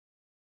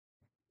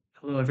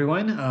Hello,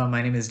 everyone.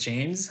 My name is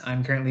James.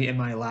 I'm currently in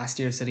my last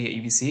year of study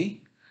at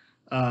UBC.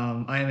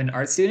 I am an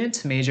art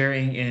student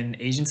majoring in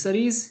Asian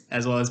studies,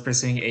 as well as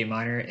pursuing a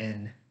minor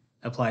in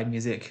applied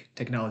music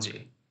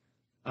technology.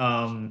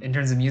 In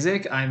terms of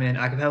music, I'm an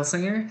a cappella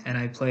singer and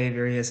I play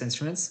various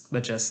instruments,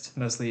 but just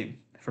mostly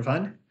for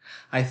fun.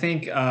 I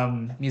think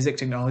music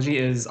technology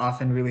is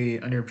often really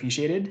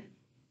underappreciated,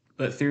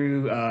 but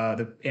through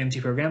the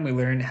AMT program, we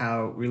learn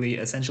how really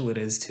essential it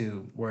is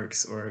to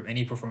works or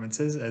any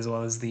performances, as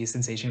well as the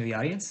sensation of the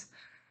audience.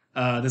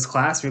 This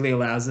class really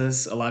allows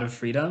us a lot of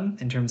freedom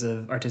in terms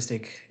of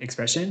artistic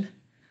expression.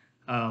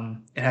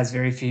 It has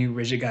very few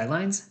rigid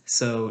guidelines,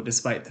 so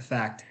despite the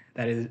fact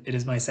that it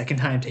is my second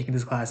time taking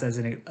this class as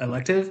an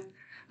elective,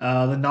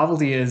 the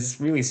novelty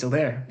is really still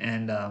there,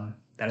 and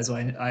that is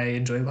why I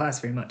enjoy the class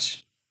very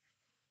much.